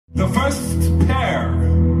The first pair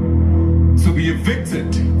to be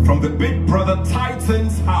evicted from the Big Brother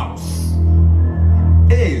Titans house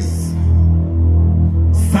is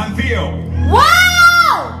Sandra Theo.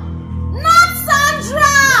 Wow! Not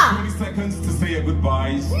Sandra! 20 seconds to say your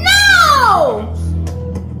goodbyes. No!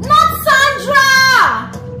 Not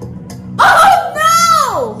Sandra! Oh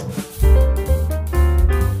no!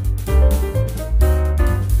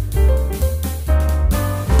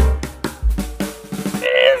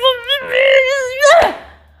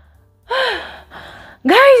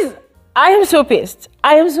 Guys, I am so pissed.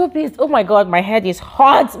 I am so pissed. Oh my god, my head is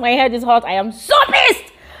hot. My head is hot. I am so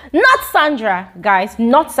pissed. Not Sandra, guys.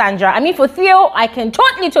 Not Sandra. I mean, for Theo, I can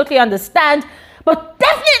totally understand, but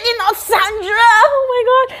definitely not Sandra. Oh my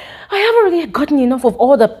god. I haven't really gotten enough of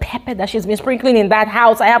all the pepper that she's been sprinkling in that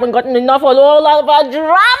house. I haven't gotten enough of all of her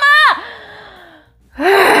drama.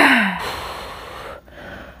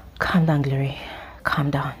 Calm down, Glory. Calm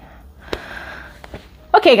down.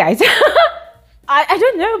 Okay, guys. I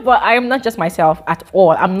don't know, but I am not just myself at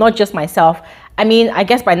all. I'm not just myself. I mean, I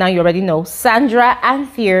guess by now you already know Sandra and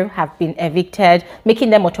Theo have been evicted, making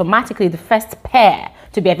them automatically the first pair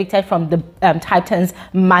to be evicted from the Titans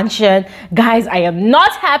mansion. Guys, I am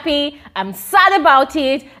not happy. I'm sad about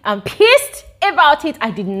it. I'm pissed about it.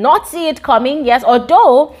 I did not see it coming. Yes,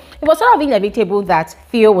 although it was sort of inevitable that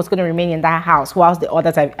Theo was going to remain in that house whilst the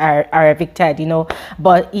others are evicted, you know.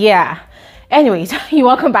 But yeah. Anyways, you're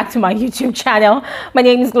welcome back to my YouTube channel. My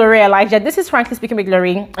name is BBNaija. This is Frankly Speaking with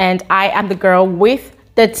Glory, and I am the girl with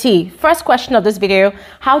the tea. First question of this video: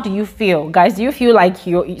 how do you feel, guys? Do you feel like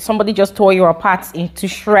somebody just tore you apart into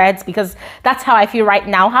shreds? Because that's how I feel right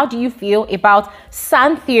now. How do you feel about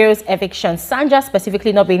Sandra Theo's eviction? Sandra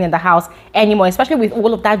specifically not being in the house anymore, especially with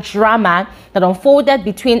all of that drama that unfolded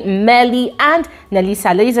between Melly and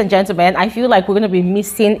Nelisa. Ladies and gentlemen, I feel like we're going to be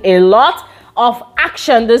missing a lot of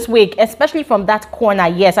action this week, especially from that corner.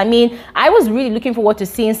 Yes, I mean, I was really looking forward to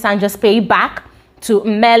seeing Sandra's pay back to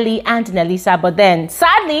Melly and Nelisa, but then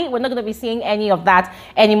sadly we're not going to be seeing any of that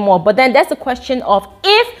anymore. But then there's the question of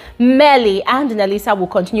if Melly and Nelisa will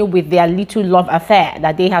continue with their little love affair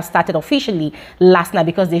that they have started officially last night,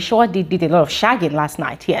 because they sure did a lot of shagging last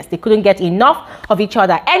night. Yes, they couldn't get enough of each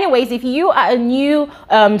other. Anyways, if you are a new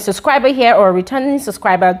subscriber here or a returning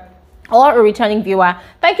subscriber or a returning viewer,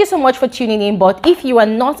 thank you so much for tuning in. But if you are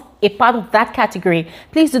not a part of that category,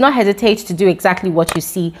 please do not hesitate to do exactly what you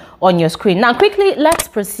see on your screen. Now quickly, let's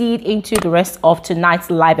proceed into the rest of tonight's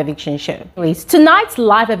live eviction show. Anyways, tonight's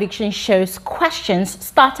live eviction show's questions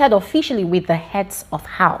started officially with the heads of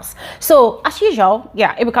house. So as usual,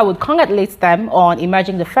 yeah, Ebuka would congratulate them on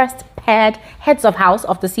emerging the first paired heads of house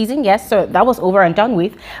of the season. Yes, so that was over and done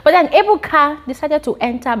with. But then Ebuka decided to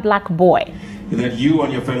enter Black Boy. That you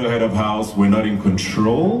and your fellow head of house were not in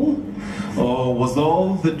control? Or was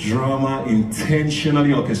all the drama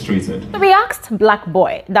intentionally orchestrated? So we asked Black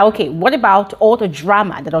Boy that, okay, what about all the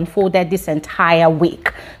drama that unfolded this entire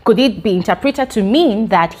week? Could it be interpreted to mean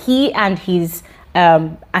that he and his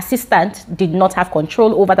assistant did not have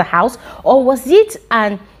control over the house? Or was it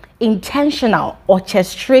an intentional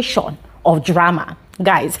orchestration of drama?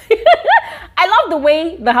 Guys, I love the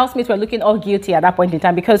way the housemates were looking all guilty at that point in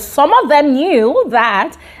time, because some of them knew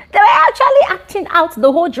that they were actually acting out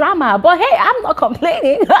the whole drama. But hey, I'm not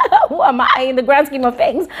complaining. Who am I in the grand scheme of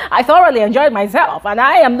things? I thoroughly enjoyed myself and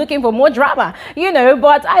I am looking for more drama, you know.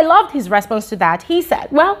 But I loved his response to that. He said,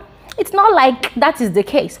 well, it's not like that is the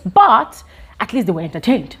case, but at least they were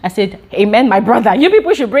entertained. I said, amen, my brother. You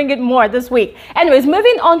people should bring it more this week. Anyways,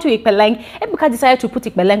 moving on to Ikpeleng. Ebuka decided to put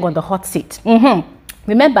Ikpeleng on the hot seat.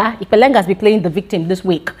 Remember, Ikpeleng has been playing the victim this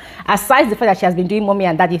week. Aside the fact that she has been doing mommy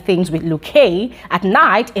and daddy things with Luke at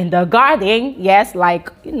night in the garden, yes, like,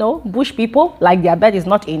 you know, bush people, like their bed is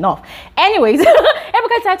not enough. Anyways,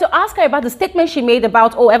 Ebuka decided to ask her about the statement she made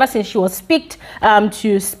about, oh, ever since she was picked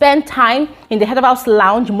to spend time in the head of house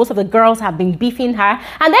lounge, most of the girls have been beefing her.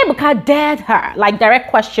 And then Ebuka dared her, like, direct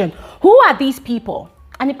question, who are these people?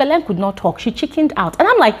 And Ikpeleng could not talk. She chickened out. And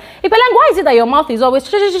I'm like, Ikpeleng, why is it that your mouth is always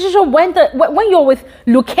when you're with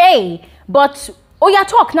Luke? But, oh yeah,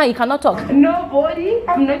 talk now. You cannot talk. Nobody.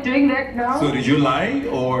 I'm not doing that now. So did you lie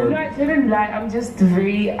or? No, I didn't lie. I'm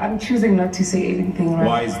choosing not to say anything. Right?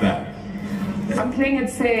 Why is that? I'm playing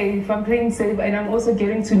it safe. I'm playing safe, and I'm also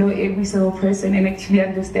getting to know every single person and actually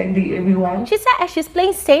understanding everyone. She said she's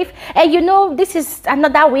playing safe. And you know, this is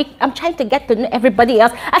another week. I'm trying to get to know everybody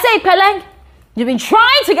else. I say, Ikpeleng, you've been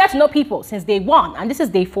trying to get to know people since day 1, and this is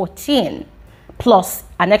day 14 plus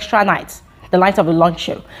an extra night. the night of the lunch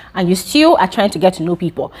show, and you still are trying to get to know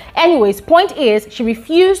people. Anyways, point is, she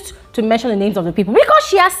refused to mention the names of the people because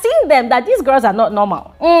she has seen them that these girls are not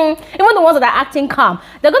normal. Even the ones that are acting calm,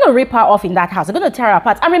 they're going to rip her off in that house. They're going to tear her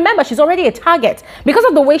apart. And remember, she's already a target because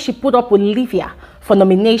of the way she put up Olivia for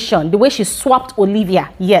nomination, the way she swapped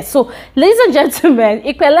Olivia. Yes. So, ladies and gentlemen,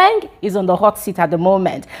 Ebuka is on the hot seat at the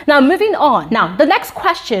moment. Now, moving on. Now, the next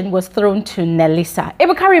question was thrown to Nelisa.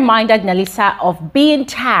 Ebuka reminded Nelisa of being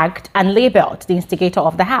tagged and labeled the instigator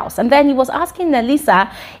of the house. And then he was asking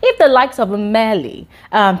Nelisa if the likes of Melly,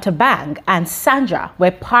 Tabang, and Sandra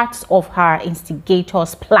were parts of her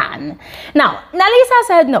instigator's plan. Now, Nelisa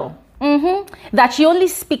said no. That she only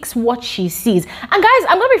speaks what she sees. And guys,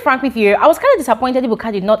 I'm gonna be frank with you, I was kind of disappointed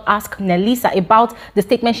Ebuka did not ask Nelisa about the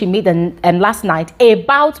statement she made last night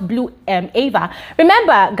about Blue Ava.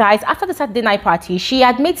 Remember, guys, after the Saturday night party, she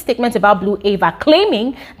had made statements about Blue Ava,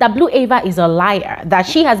 claiming that Blue Ava is a liar, that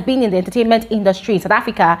she has been in the entertainment industry in South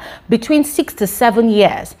Africa between 6 to 7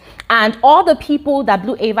 years. And all the people that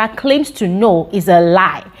Blue Ava claims to know is a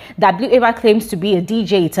lie. That Blue Ava claims to be a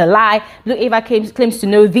DJ, it's a lie. Blue Ava claims to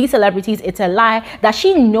know these celebrities, it's a lie. That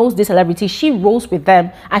she knows these celebrities, she rolls with them,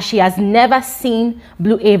 and she has never seen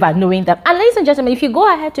Blue Ava knowing them. And ladies and gentlemen, if you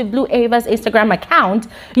go ahead to Blue Ava's Instagram account,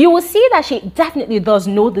 you will see that she definitely does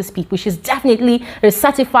know these people. She's definitely a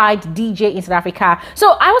certified DJ in South Africa.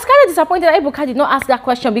 So I was kind of disappointed that Ebuka did not ask that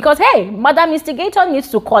question because, hey, Madam Instigator needs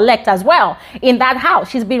to collect as well in that house.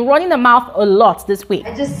 She's been running the mouth a lot this week.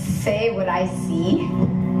 I just say what I see,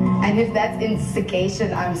 and if that's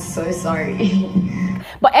instigation, I'm so sorry.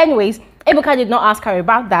 But anyways, Ebuka did not ask her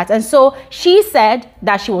about that, and so she said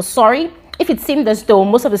that she was sorry if it seemed as though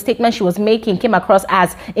most of the statements she was making came across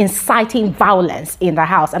as inciting violence in the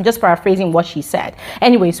house. I'm just paraphrasing what she said.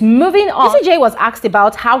 Anyways, moving on. Juicy J was asked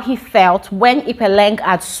about how he felt when Ebuka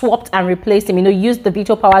had swapped and replaced him, used the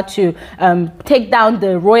veto power to take down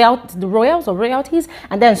the royalties,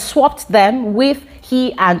 and then swapped them with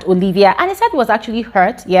he and Olivia, and he said he was actually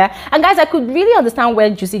hurt. Yeah, and guys, I could really understand where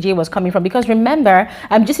Juicy J was coming from, because remember,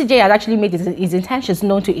 Juicy J had actually made his intentions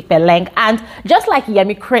known to Ebuka, and just like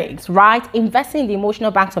Yemi Cregx, right, investing in the emotional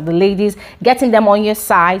backs of the ladies, getting them on your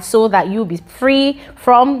side so that you'll be free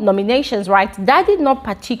from nominations, right, that did not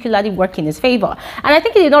particularly work in his favor. And I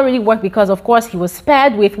think it did not really work because, of course, he was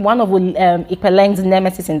spared with one of Ebuka's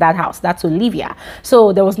nemesis in that house, that's Olivia.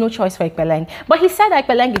 So there was no choice for Ebuka. But he said that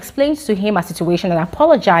Ebuka explained to him a situation and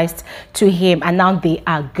apologized to him, and now they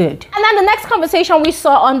are good. And then the next conversation we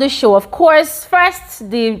saw on the show, of course, first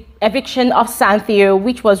the eviction of Sandra Theo,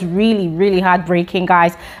 which was really, really heartbreaking,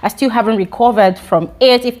 guys. I still haven't recovered from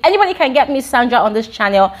it. If anybody can get me Sandra on this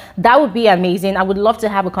channel, that would be amazing. I would love to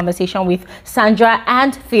have a conversation with Sandra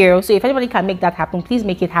and Theo. So if anybody can make that happen, please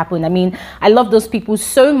make it happen. I mean, I love those people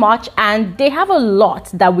so much, and they have a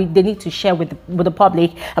lot that they need to share with the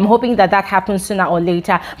public. I'm hoping that that happens sooner or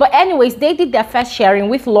later. But anyways, they did their first sharing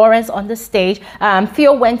with Lawrence on the stage.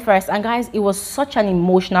 Theo went first, and guys, it was such an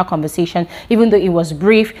emotional conversation, even though it was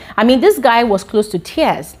brief. I mean, this guy was close to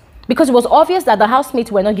tears because it was obvious that the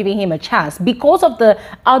housemates were not giving him a chance because of the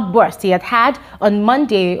outburst he had on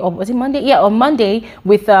Monday, or was it Monday? Yeah, on Monday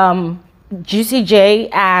with Juicy J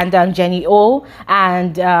and Jenny O,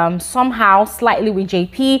 and somehow slightly with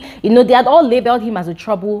JP. They had all labeled him as a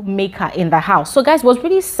troublemaker in the house. So guys, it was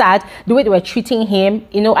really sad the way they were treating him.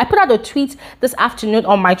 I put out a tweet this afternoon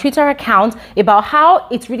on my Twitter account about how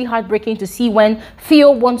it's really heartbreaking to see when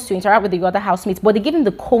Theo wants to interact with the other housemates, but they give him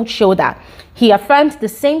the cold shoulder. He affirmed the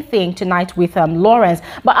same thing tonight with Lawrence.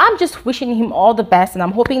 But I'm just wishing him all the best, and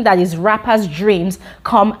I'm hoping that his rapper's dreams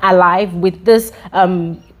come alive with this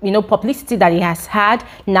publicity that he has had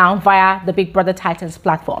now via the Big Brother Titans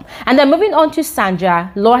platform. And then moving on to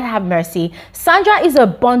Sandra, Lord have mercy. Sandra is a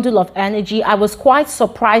bundle of energy. I was quite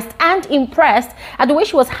surprised and impressed at the way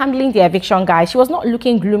she was handling the eviction, guys. She was not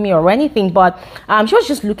looking gloomy or anything, but she was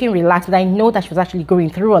just looking relaxed. But I know that she was actually going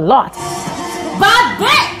through a lot. Bad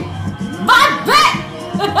bet! Bad bet!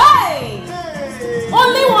 Hey!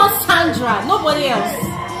 Only one Sandra, nobody else.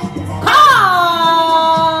 Come on!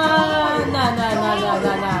 No.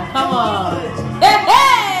 Come on.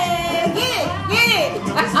 Hey! Get it!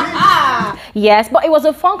 Yes, but it was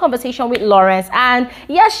a fun conversation with Lawrence, and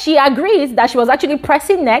yes, she agrees that she was actually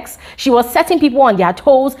pressing next. She was setting people on their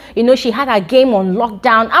toes. She had her game on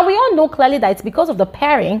lockdown, and we all know clearly that it's because of the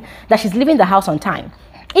pairing that she's leaving the house on time.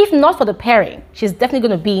 If not for the pairing, she's definitely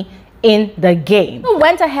going to be in the game. She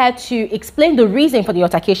went ahead to explain the reason for the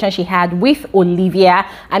altercation she had with Olivia.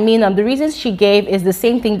 I mean, the reasons she gave is the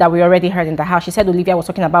same thing that we already heard in the house. She said Olivia was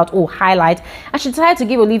talking about highlight, and she decided to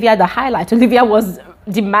give Olivia the highlight. Olivia was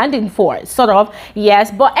demanding for, sort of.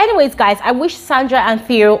 Yes, but anyways guys, I wish Sandra and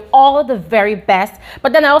Theo all the very best.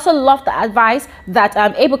 But then I also love the advice that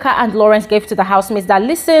Ebuka and Lawrence gave to the housemates, that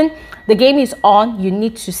listen, the game is on, you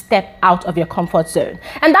need to step out of your comfort zone.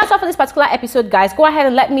 And that's all for this particular episode, guys. Go ahead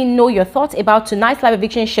and let me know your thoughts about tonight's live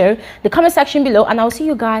eviction show, the comment section below, and I'll see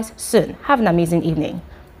you guys soon. Have an amazing evening.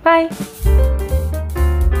 Bye.